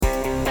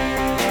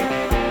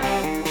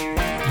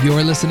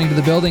You're listening to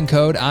The Building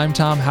Code. I'm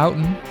Tom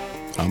Houghton.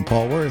 I'm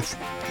Paul Worth.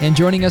 And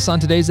joining us on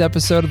today's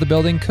episode of The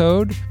Building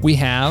Code, we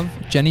have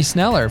Jenny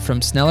Sneller from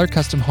Sneller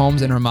Custom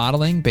Homes and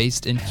Remodeling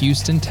based in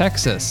Houston,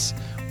 Texas.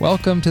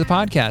 Welcome to the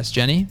podcast,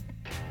 Jenny.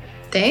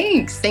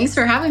 Thanks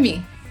for having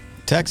me.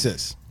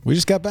 Texas. We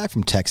just got back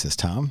from Texas,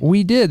 Tom.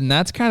 We did, and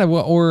that's kind of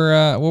what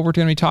we're going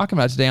to be talking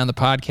about today on the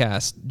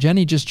podcast.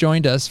 Jenny just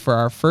joined us for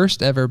our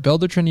first ever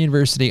Buildertrend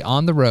University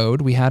on the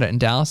road. We had it in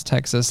Dallas,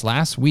 Texas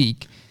last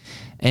week,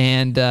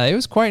 and it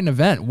was quite an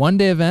event.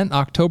 One-day event,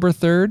 October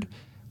 3rd.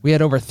 We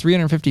had over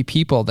 350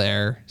 people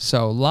there,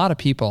 so a lot of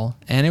people,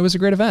 and it was a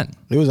great event.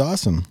 It was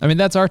awesome. I mean,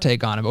 that's our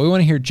take on it, but we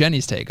want to hear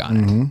Jenny's take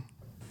on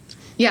it.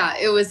 Yeah,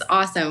 it was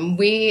awesome.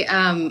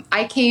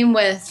 I came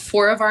with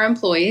 4 of our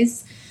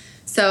employees.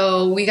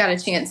 So we got a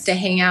chance to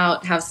hang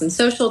out, have some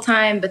social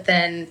time, but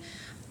then,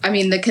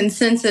 the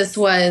consensus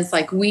was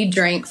like we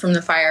drank from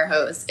the fire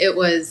hose. It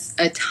was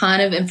a ton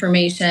of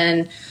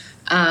information,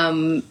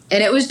 and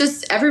it was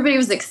just, everybody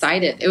was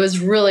excited. It was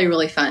really,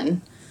 really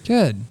fun.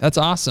 Good. That's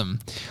awesome.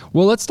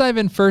 Well, let's dive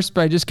in first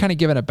by just kind of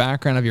giving a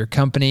background of your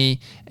company,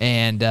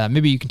 and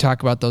maybe you can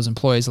talk about those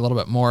employees a little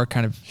bit more,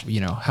 kind of,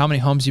 how many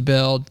homes you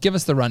build. Give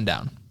us the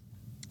rundown.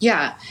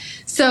 Yeah.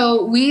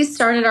 So we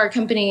started our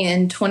company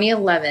in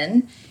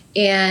 2011.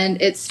 And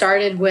it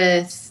started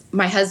with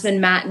my husband,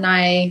 Matt, and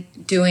I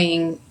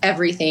doing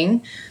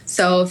everything.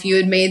 So if you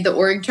had made the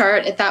org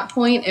chart at that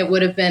point, it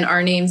would have been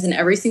our names in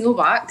every single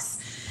box.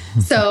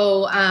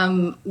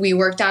 So we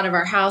worked out of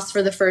our house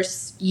for the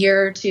first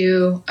year or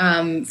two,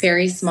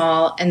 very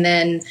small. And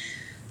then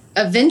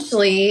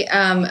eventually,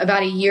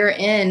 about a year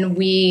in,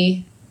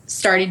 we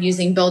started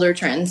using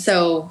Buildertrend.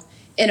 So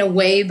in a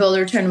way,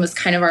 Buildertrend was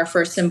kind of our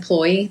first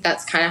employee.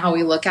 That's kind of how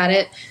we look at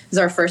it. It was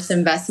our first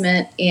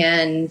investment.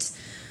 And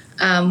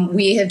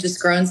we have just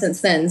grown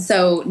since then.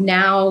 So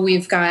now we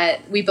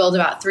build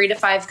about 3 to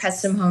 5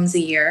 custom homes a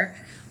year.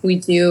 We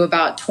do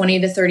about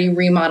 20 to 30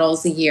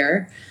 remodels a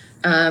year.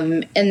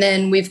 And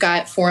then we've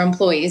got 4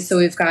 employees. So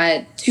we've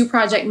got 2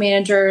 project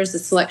managers, a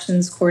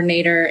selections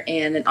coordinator,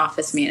 and an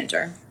office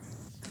manager.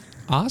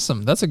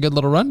 Awesome. That's a good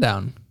little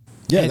rundown.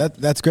 Yeah,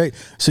 that's great.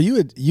 So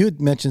you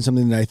had mentioned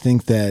something that I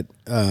think that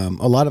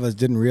a lot of us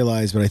didn't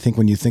realize, but I think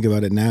when you think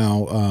about it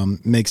now,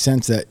 makes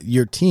sense that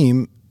your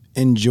team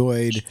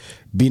enjoyed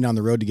being on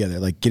the road together,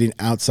 like getting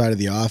outside of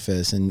the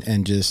office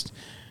and just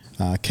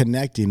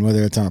connecting,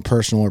 whether it's on a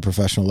personal or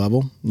professional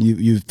level.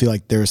 You feel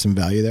like there was some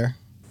value there?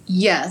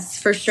 Yes,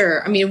 for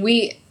sure.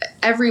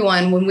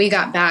 Everyone, when we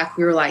got back,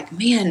 we were like,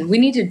 man, we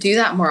need to do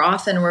that more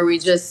often, where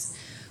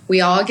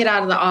we all get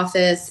out of the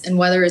office, and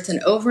whether it's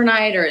an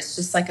overnight or it's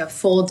just like a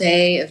full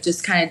day of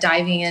just kind of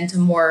diving into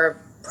more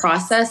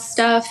process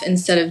stuff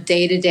instead of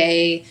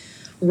day-to-day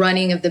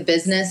running of the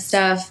business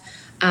stuff.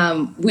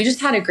 We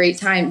just had a great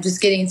time just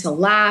getting to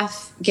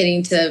laugh,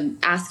 getting to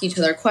ask each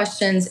other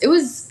questions. It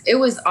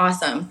was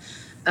awesome.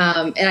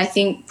 And I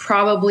think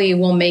probably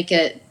we'll make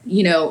it,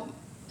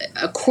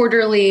 a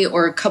quarterly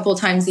or a couple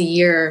times a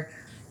year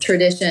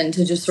tradition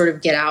to just sort of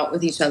get out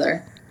with each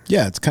other.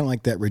 Yeah, it's kind of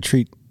like that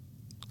retreat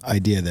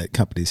idea that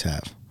companies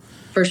have.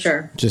 For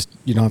sure. Just,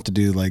 you don't have to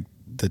do like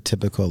the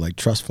typical like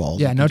trust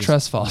falls. Yeah, no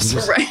trust falls.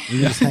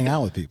 You just hang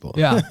out with people.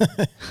 Yeah.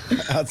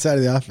 Outside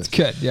of the office.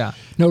 Good, yeah.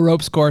 No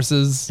ropes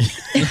courses.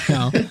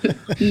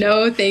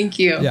 No, thank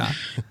you. Yeah.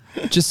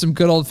 Just some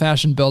good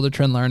old-fashioned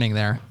Buildertrend learning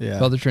there. Yeah.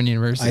 Buildertrend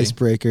University.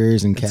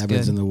 Icebreakers and that's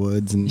cabins good. in the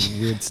woods and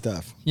weird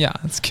stuff. Yeah,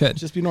 that's good.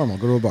 Just be normal.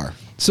 Go to a bar.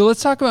 So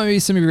let's talk about maybe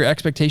some of your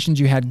expectations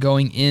you had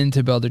going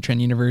into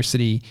Buildertrend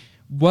University.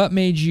 What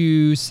made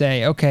you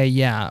say, okay,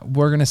 yeah,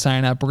 we're going to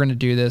sign up, we're going to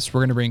do this,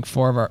 we're going to bring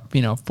 4 of our,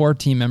 4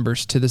 team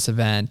members to this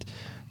event?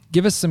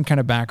 Give us some kind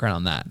of background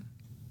on that.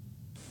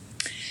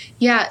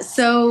 Yeah,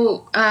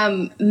 so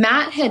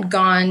Matt had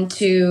gone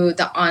to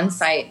the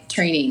on-site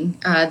training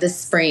this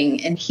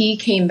spring, and he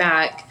came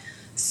back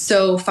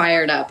so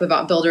fired up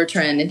about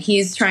Buildertrend, and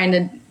he's trying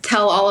to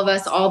tell all of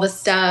us all the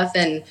stuff,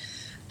 and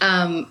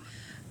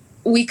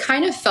we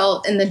kind of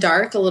felt in the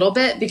dark a little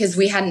bit because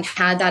we hadn't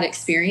had that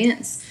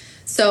experience.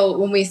 So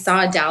when we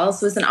saw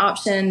Dallas was an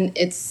option,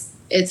 it's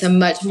a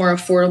much more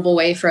affordable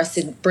way for us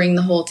to bring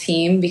the whole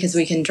team because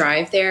we can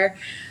drive there.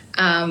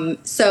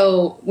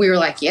 So we were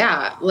like,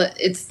 yeah,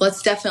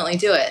 let's definitely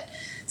do it.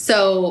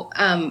 So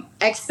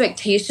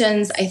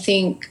expectations, I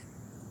think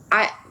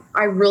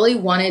I really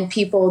wanted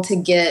people to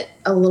get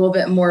a little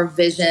bit more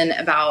vision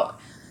about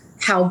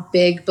how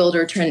big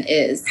Buildertrend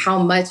is,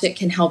 how much it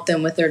can help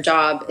them with their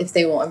job if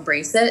they will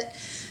embrace it.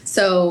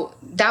 So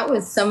that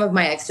was some of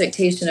my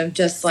expectation of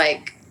just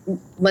like,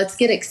 let's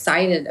get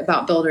excited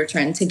about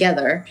Buildertrend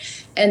together.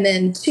 And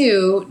then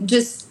 2,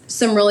 just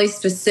some really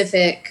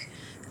specific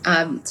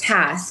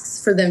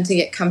tasks for them to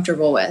get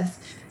comfortable with.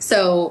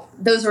 So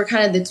those were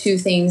kind of the 2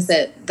 things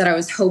that I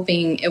was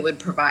hoping it would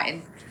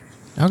provide.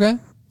 Okay.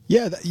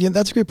 Yeah,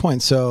 that's a great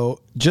point.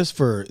 So just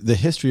for the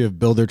history of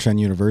Buildertrend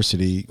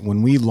University,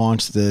 when we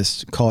launched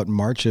this, call it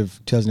March of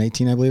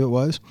 2018, I believe it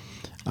was,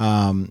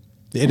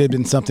 it had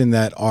been something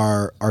that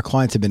our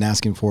clients had been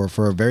asking for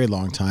a very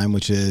long time,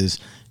 which is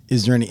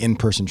is there any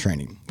in-person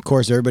training? Of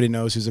course, everybody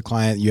knows who's a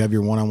client. You have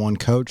your one-on-one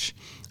coach.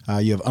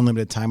 You have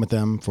unlimited time with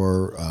them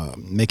for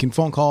making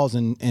phone calls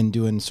and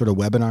doing sort of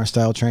webinar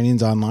style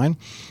trainings online,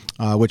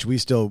 which we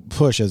still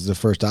push as the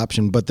first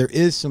option. But there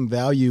is some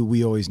value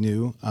we always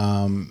knew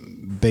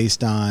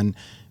based on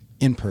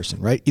in person,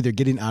 right? Either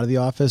getting out of the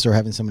office or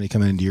having somebody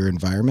come into your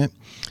environment.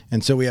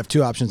 And so we have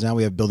two options now.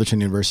 We have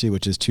Buildertrend University,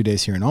 which is 2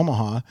 days here in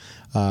Omaha.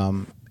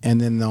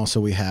 And then also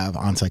we have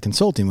on-site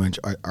consulting, which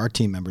our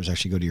team members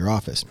actually go to your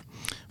office.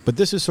 But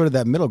this is sort of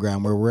that middle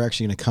ground where we're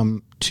actually going to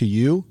come to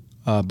you,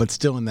 but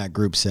still in that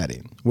group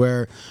setting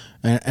where,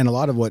 and a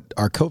lot of what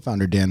our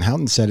co-founder, Dan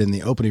Houghton, said in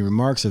the opening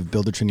remarks of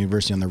Buildertrend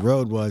University on the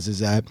Road is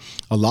that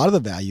a lot of the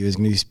value is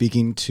going to be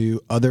speaking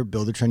to other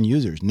Buildertrend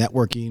users,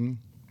 networking,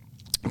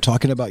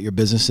 talking about your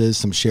businesses,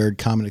 some shared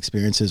common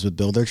experiences with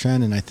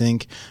Buildertrend. And I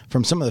think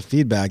from some of the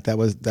feedback, that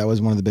was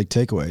one of the big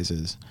takeaways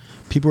is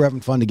people were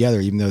having fun together,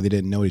 even though they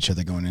didn't know each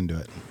other going into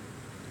it.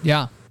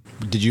 Yeah.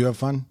 Did you have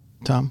fun,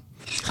 Tom?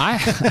 I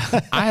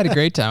had a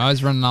great time. I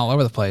was running all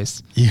over the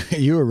place.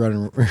 You were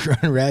running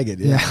ragged.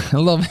 Yeah, a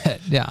little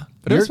bit. Yeah.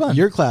 But it was fun.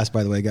 Your class,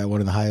 by the way, got one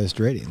of the highest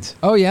ratings.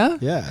 Oh, yeah?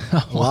 Yeah.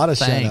 A lot of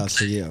shout outs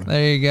to you.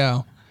 There you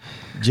go.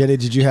 Jenny,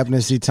 did you happen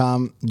to see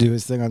Tom do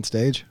his thing on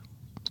stage?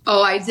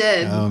 Oh, I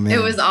did. Oh, man.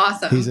 It was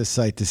awesome. He's a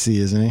sight to see,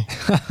 isn't he?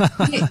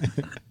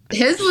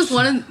 His was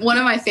one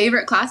of my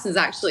favorite classes,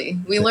 actually.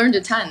 We learned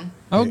a ton.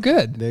 Oh,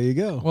 good. There you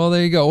go. Well,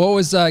 there you go. What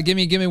was give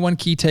me one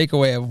key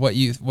takeaway of what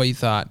you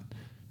thought?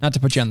 Not to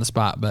put you on the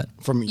spot, but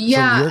from your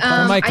class?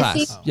 From my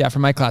class. Yeah,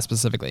 from my class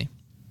specifically.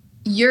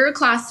 Your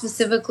class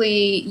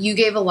specifically, you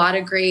gave a lot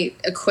of great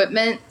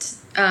equipment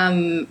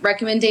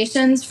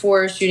recommendations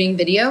for shooting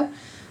video.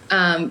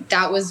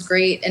 That was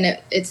great, and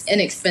it's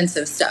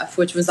inexpensive stuff,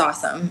 which was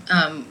awesome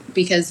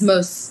because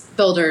most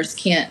builders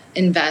can't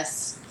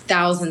invest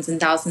thousands and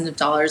thousands of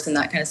dollars in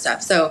that kind of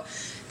stuff. So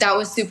that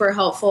was super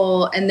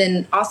helpful. And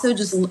then also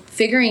just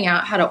figuring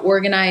out how to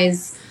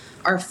organize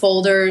our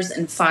folders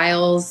and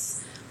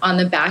files on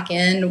the back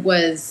end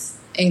was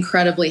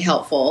incredibly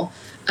helpful.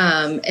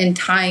 And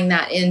tying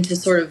that into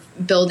sort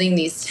of building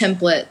these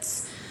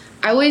templates.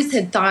 I always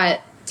had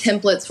thought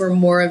templates were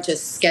more of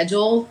just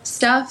schedule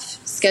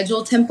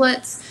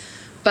templates,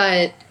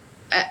 but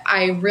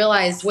I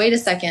realized, wait a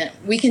second,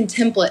 we can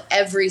template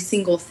every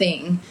single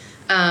thing.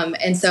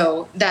 And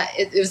so that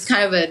it was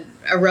kind of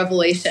a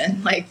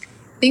revelation. Like,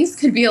 things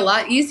could be a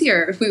lot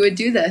easier if we would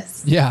do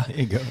this. Yeah. There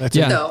you go. That's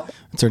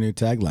our new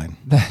tagline.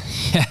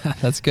 Yeah,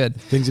 that's good.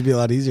 Things would be a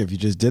lot easier if you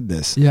just did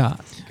this. Yeah.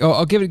 Oh,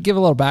 I'll give a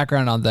little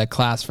background on the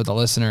class for the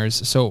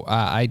listeners. So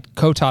I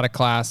co-taught a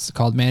class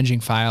called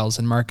Managing Files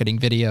and Marketing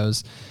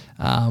Videos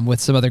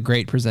with some other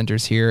great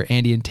presenters here,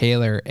 Andy and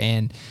Taylor.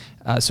 And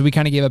so we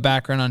kind of gave a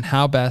background on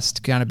how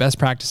best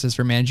practices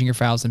for managing your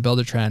files in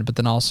Buildertrend, but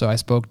then also I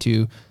spoke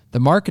to the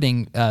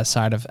marketing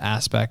side of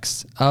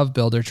aspects of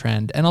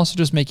Buildertrend and also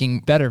just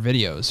making better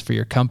videos for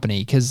your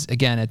company. Because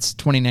again, it's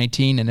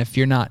 2019, and if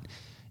you're not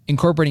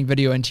incorporating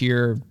video into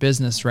your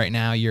business right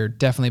now, you're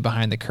definitely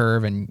behind the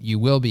curve, and you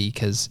will be,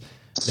 because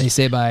they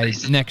say by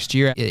next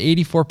year,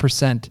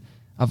 84%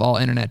 of all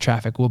internet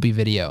traffic will be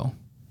video,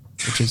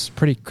 which is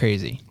pretty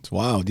crazy. It's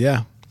wild,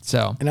 yeah.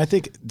 So, and I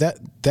think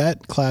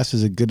that class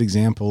is a good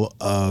example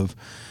of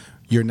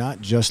you're not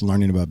just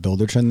learning about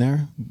Buildertrend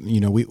there. You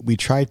know, we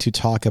try to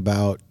talk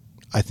about,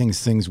 I think,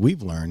 things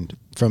we've learned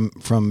from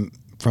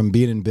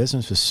being in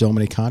business with so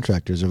many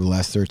contractors over the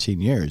last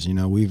 13 years. You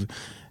know,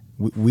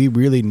 we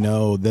really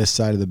know this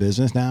side of the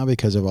business now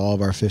because of all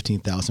of our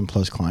 15,000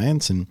 plus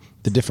clients and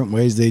the different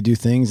ways they do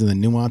things and the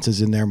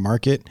nuances in their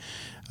market,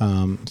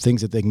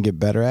 things that they can get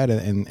better at.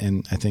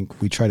 And I think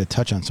we try to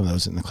touch on some of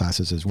those in the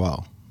classes as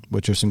well,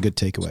 which are some good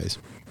takeaways.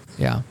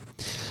 Yeah.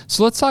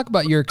 So let's talk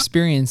about your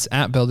experience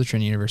at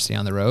Buildertrend University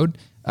on the Road.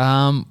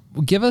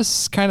 Give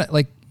us kind of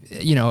like,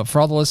 you know,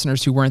 for all the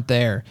listeners who weren't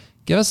there,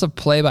 give us a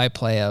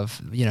play-by-play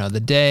of, you know, the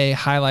day,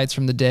 highlights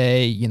from the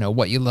day, you know,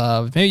 what you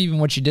loved, maybe even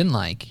what you didn't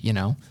like, you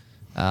know.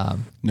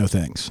 No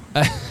thanks.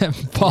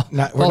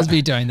 Paul's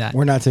be doing that.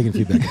 We're not taking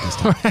feedback at this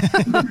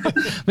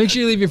time. Make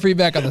sure you leave your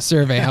feedback on the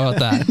survey. How about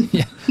that?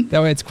 Yeah,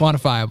 that way it's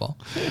quantifiable.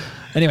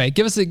 Anyway,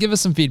 give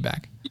us some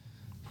feedback.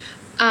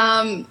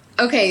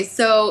 Okay,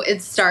 so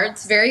it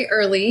starts very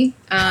early,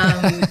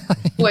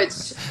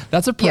 which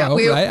that's a pro,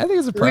 right? I think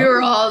it's a pro.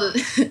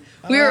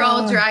 We were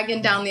all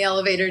dragging down the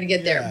elevator to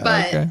get there,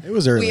 but it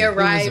was early. We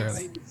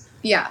arrived.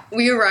 Yeah,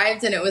 we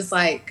arrived and it was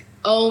like,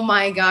 oh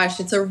my gosh,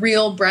 it's a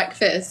real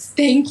breakfast.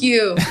 Thank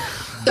you.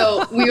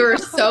 So we were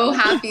so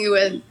happy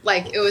with,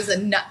 like, it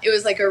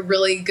was like a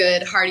really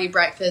good hearty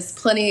breakfast,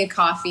 plenty of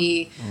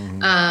coffee.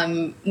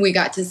 Mm-hmm. We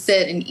got to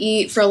sit and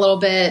eat for a little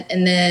bit,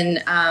 and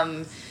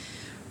then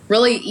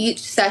really each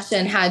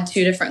session had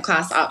 2 different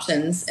class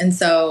options. And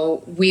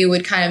so we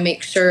would kind of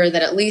make sure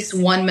that at least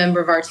one member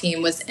of our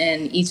team was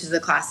in each of the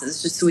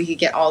classes just so we could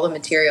get all the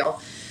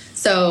material.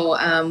 So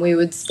we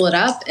would split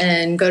up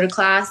and go to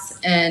class,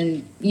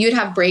 and you'd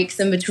have breaks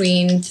in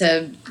between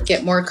to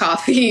get more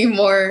coffee,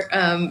 more,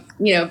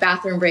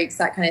 bathroom breaks,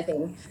 that kind of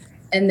thing.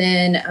 And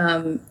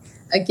then,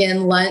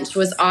 again, lunch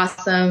was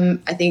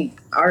awesome. I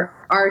think our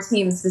our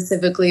team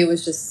specifically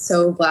was just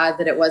so glad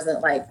that it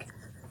wasn't like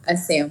a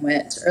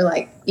sandwich or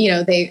like,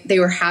 they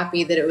were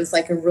happy that it was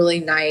like a really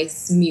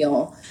nice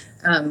meal.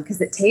 Because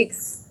it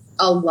takes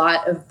a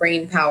lot of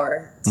brain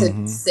power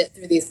to sit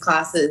through these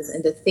classes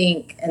and to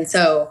think. And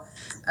so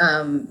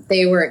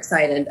they were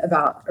excited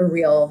about a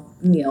real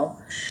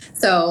meal.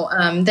 So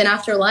then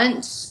after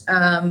lunch,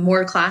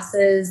 more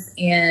classes,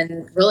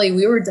 and really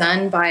we were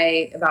done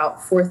by about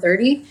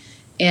 4:30,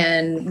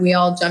 and we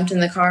all jumped in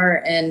the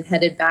car and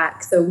headed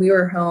back. So we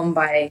were home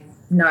by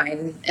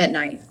 9 at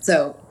night.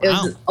 So it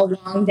was a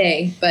long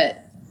day,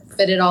 but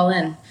fit it all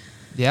in.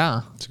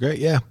 Yeah. It's great.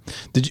 Yeah.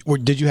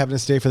 Did you happen to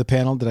stay for the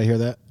panel? Did I hear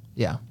that?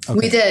 Yeah. Okay.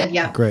 We did.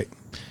 Yeah. Great.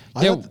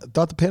 I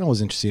thought the panel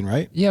was interesting,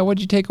 right? Yeah. What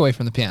did you take away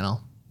from the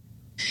panel?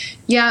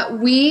 Yeah,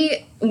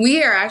 we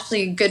are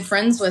actually good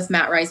friends with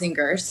Matt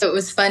Reisinger, so it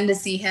was fun to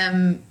see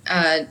him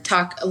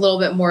talk a little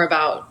bit more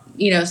about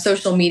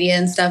social media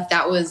and stuff.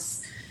 That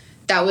was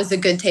a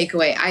good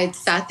takeaway. I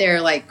sat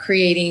there like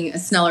creating a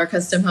Sneller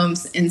Custom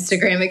Homes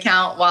Instagram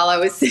account while I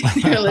was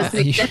sitting there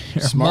listening.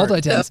 Smart.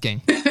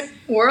 Multitasking. So,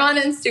 we're on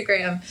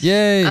Instagram.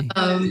 Yay!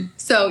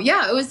 So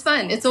yeah, it was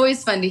fun. It's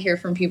always fun to hear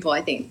from people,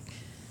 I think.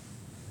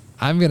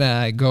 I'm going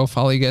to go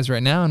follow you guys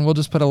right now, and we'll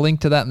just put a link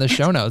to that in the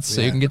show notes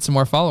so you can get some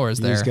more followers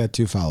there. You just got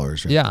 2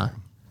 followers. Right there.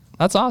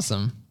 That's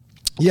awesome.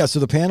 Yeah, so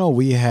the panel,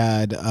 we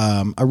had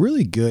a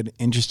really good,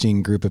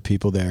 interesting group of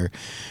people there.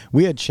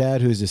 We had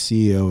Chad, who's the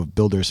CEO of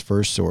Builders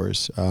First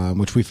Source,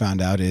 which we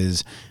found out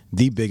is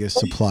the biggest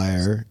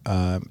supplier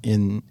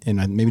in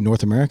maybe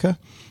North America.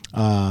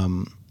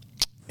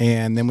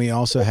 And then we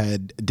also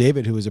had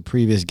David, who was a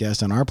previous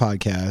guest on our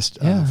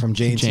podcast from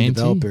J&T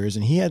Developers,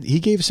 and he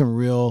gave some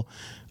real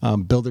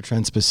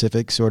Buildertrend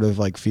specific sort of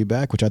like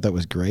feedback, which I thought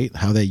was great,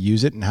 how they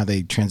use it and how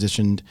they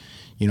transitioned,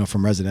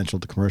 from residential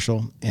to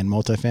commercial and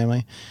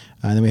multifamily.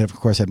 And then we of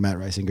course had Matt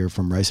Reisinger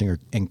from Reisinger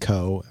 &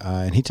 Co.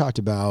 And he talked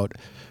about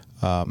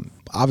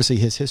obviously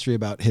his history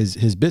about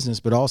his business,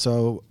 but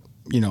also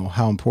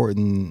how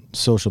important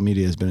social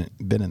media has been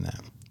in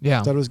that. Yeah,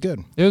 I thought it was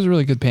good. It was a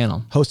really good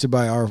panel, hosted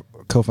by our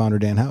co-founder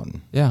Dan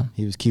Houghton. Yeah,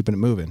 he was keeping it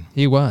moving.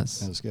 He was.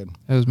 That was good.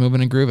 It was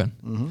moving and grooving.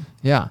 Mm-hmm.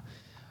 Yeah.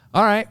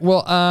 All right.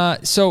 Well,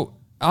 so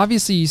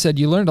obviously you said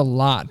you learned a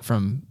lot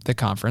from the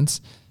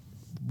conference.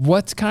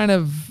 What's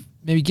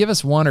maybe give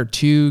us 1 or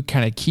 2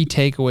 kind of key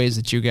takeaways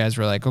that you guys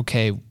were like,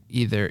 okay,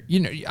 either,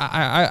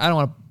 I don't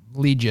want to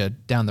lead you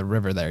down the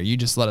river there. You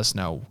just let us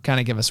know, kind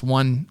of give us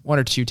one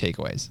or 2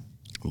 takeaways.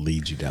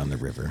 Lead you down the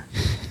river.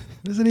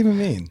 What does it even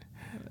mean?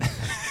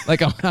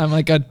 Like I'm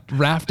like a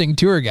rafting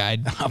tour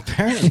guide.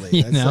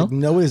 Apparently. Like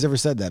nobody's ever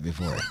said that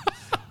before.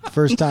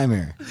 First time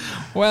here.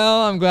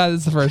 Well, I'm glad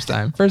it's the first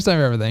time. First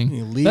time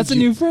everything. That's a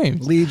new frame.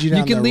 Lead you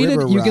down the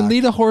river. You can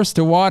lead a horse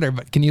to water,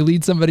 but can you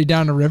lead somebody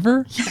down a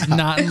river? Yeah.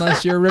 Not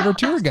unless you're a river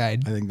tour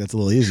guide. I think that's a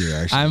little easier,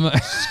 actually.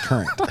 It's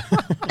current.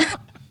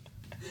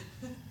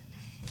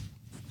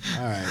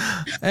 All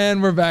right.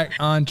 And we're back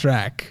on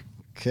track.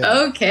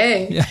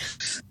 Okay. Yeah.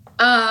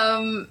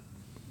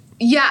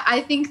 Yeah, I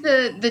think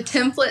the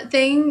template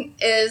thing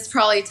is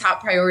probably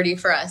top priority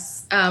for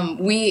us.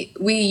 We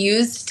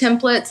used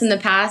templates in the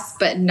past,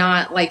 but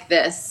not like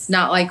this,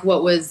 not like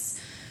what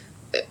was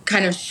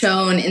kind of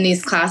shown in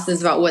these classes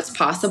about what's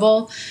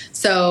possible.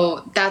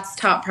 So that's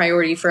top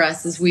priority for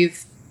us. Is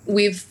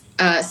we've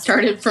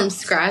started from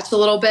scratch a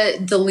little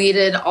bit,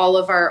 deleted all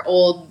of our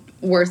old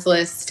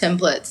worthless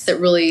templates that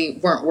really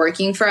weren't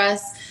working for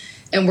us,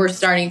 and we're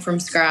starting from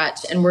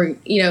scratch. And we're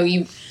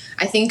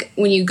I think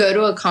when you go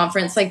to a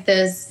conference like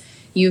this,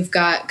 you've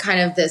got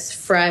kind of this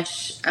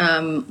fresh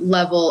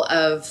level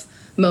of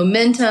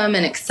momentum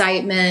and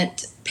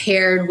excitement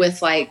paired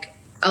with like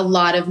a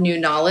lot of new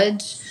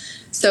knowledge.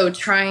 So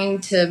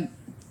trying to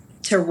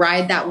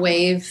ride that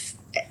wave,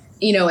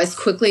 as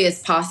quickly as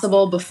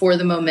possible before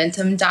the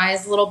momentum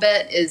dies a little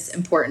bit is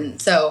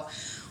important. So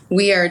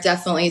we are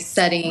definitely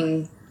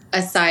setting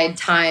aside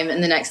time in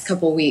the next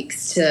couple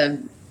weeks to,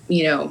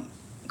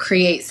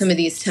 create some of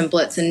these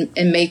templates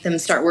and make them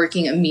start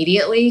working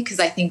immediately, because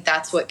I think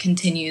that's what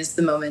continues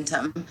the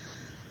momentum.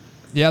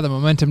 Yeah, the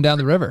momentum down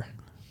the river.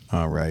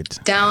 All right.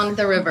 Down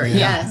the river,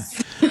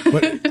 yes.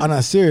 But on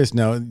a serious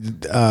note,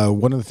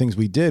 one of the things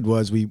we did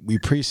was we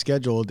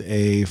pre-scheduled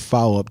a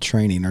follow-up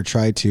training, or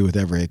tried to, with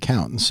every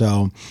account. And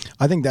so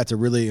I think that's a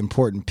really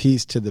important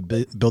piece to the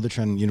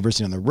Buildertrend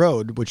University on the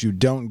road, which you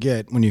don't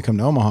get when you come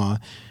to Omaha.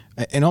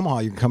 In Omaha,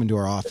 you can come into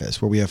our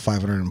office where we have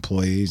 500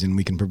 employees, and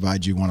we can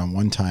provide you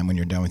one-on-one time when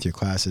you're done with your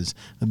classes.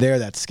 There,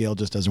 that scale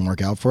just doesn't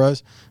work out for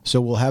us. So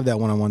we'll have that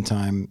one-on-one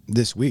time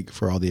this week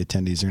for all the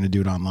attendees. They're going to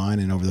do it online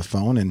and over the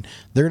phone, and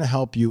they're going to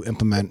help you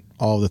implement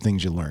all the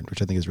things you learned,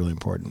 which I think is really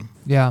important.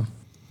 Yeah.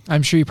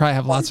 I'm sure you probably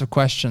have lots of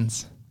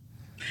questions,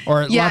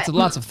 or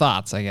lots of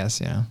thoughts, I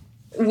guess. Yeah.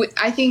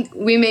 I think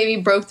we maybe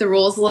broke the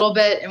rules a little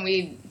bit, and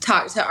we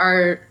talked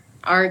to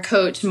our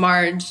coach,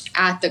 Marge,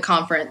 at the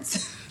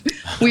conference.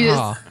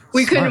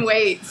 We couldn't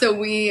wait. So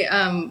we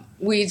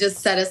just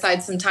set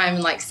aside some time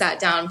and like sat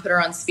down and put her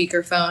on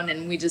speakerphone,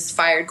 and we just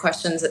fired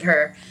questions at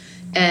her.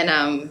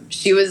 And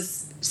she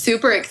was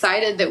super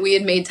excited that we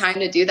had made time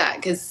to do that,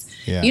 because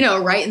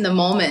right in the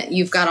moment,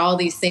 you've got all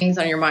these things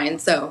on your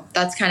mind. So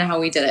that's kind of how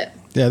we did it.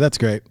 Yeah, that's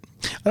great.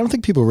 I don't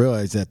think people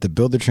realize that the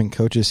Buildertrend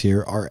coaches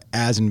here are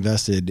as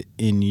invested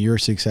in your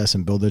success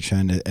in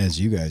Buildertrend as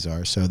you guys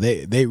are. So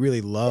they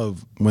really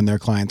love when their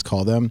clients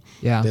call them.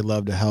 Yeah. They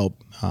love to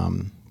help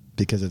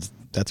because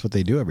that's what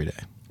they do every day.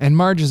 And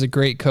Marge is a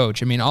great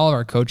coach. I mean, all of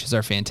our coaches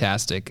are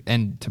fantastic.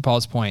 And to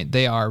Paul's point,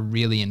 they are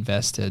really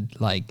invested.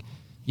 Like,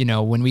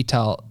 when we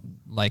tell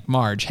like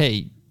Marge,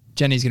 hey,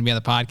 Jenny's going to be on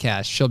the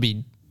podcast, she'll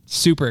be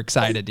super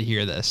excited to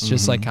hear this,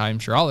 just like how I'm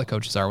sure all the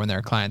coaches are when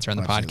their clients are on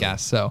the podcast.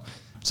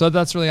 So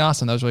that's really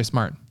awesome. That was really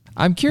smart.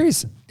 I'm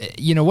curious,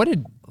 what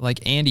did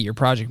like Andy, your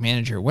project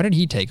manager, what did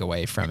he take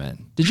away from it?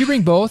 Did you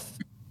bring both?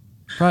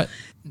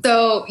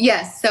 So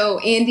yes. So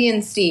Andy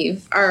and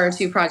Steve are our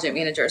two project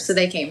managers. So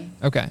they came.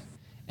 Okay.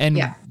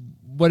 And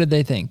what did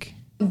they think?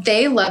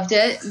 They loved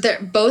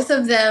it. Both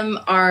of them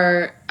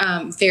are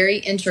very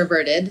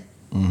introverted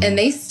and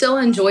they still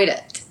enjoyed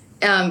it.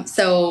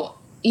 So,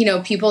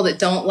 people that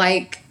don't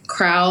like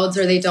crowds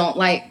or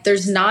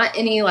there's not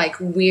any like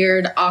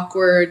weird,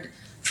 awkward,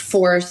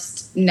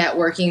 forced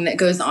networking that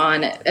goes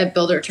on at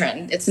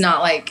Buildertrend. It's not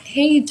like,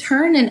 hey,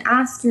 turn and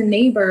ask your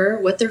neighbor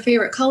what their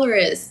favorite color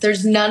is.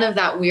 There's none of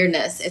that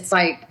weirdness. It's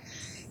like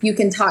you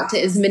can talk to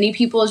as many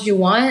people as you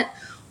want,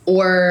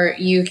 or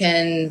you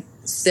can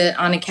sit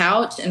on a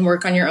couch and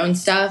work on your own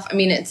stuff. I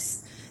mean,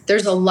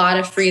 there's a lot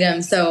of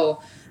freedom.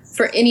 So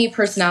for any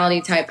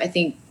personality type, I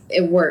think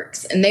it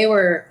works. And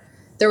there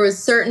was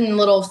certain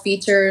little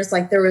features,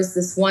 like there was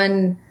this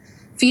one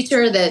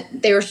feature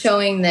that they were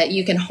showing that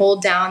you can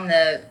hold down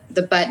the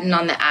button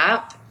on the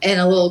app and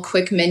a little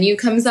quick menu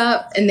comes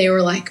up, and they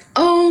were like,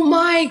 oh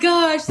my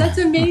gosh, that's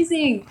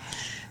amazing.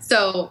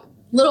 So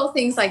little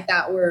things like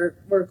that were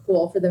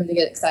cool for them to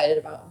get excited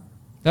about.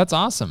 That's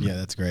awesome. Yeah,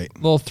 that's great.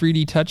 Little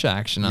 3D touch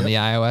action on the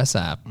iOS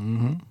app.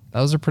 Mm-hmm.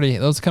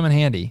 Those come in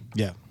handy.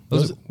 Yeah.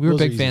 We were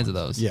big fans of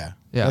those. Yeah.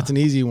 That's an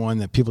easy one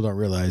that people don't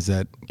realize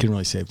that can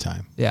really save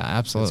time. Yeah,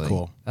 absolutely. That's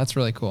cool. That's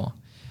really cool.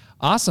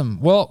 Awesome.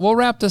 Well, we'll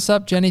wrap this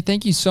up. Jenny,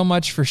 thank you so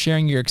much for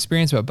sharing your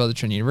experience about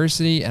Buildertrend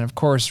University. And of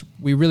course,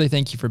 we really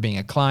thank you for being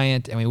a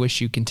client, and we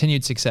wish you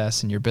continued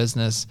success in your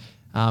business.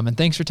 And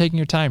thanks for taking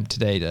your time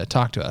today to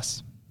talk to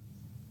us.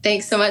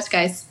 Thanks so much,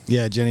 guys.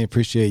 Yeah, Jenny,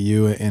 appreciate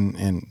you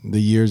and the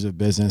years of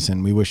business,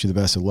 and we wish you the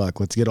best of luck.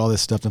 Let's get all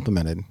this stuff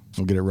implemented.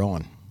 We'll get it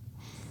rolling.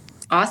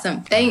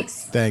 Awesome.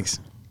 Thanks. Thanks.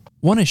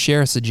 Want to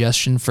share a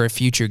suggestion for a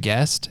future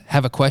guest?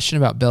 Have a question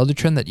about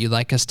Buildertrend that you'd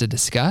like us to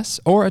discuss,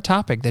 or a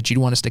topic that you'd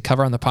want us to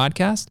cover on the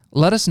podcast?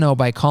 Let us know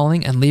by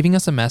calling and leaving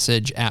us a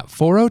message at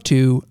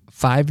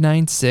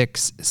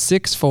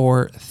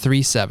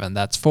 402-596-6437.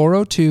 That's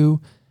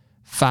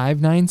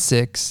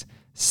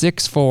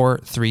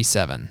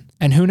 402-596-6437.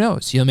 And who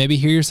knows, you'll maybe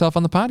hear yourself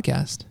on the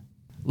podcast.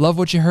 Love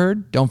what you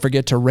heard? Don't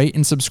forget to rate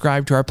and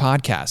subscribe to our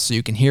podcast so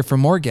you can hear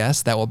from more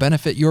guests that will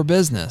benefit your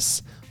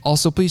business.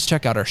 Also, please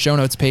check out our show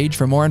notes page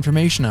for more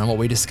information on what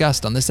we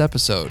discussed on this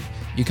episode.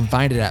 You can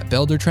find it at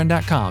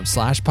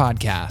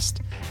buildertrend.com/podcast.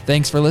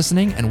 Thanks for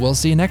listening, and we'll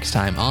see you next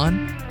time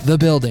on The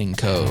Building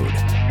Code.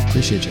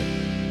 Appreciate you.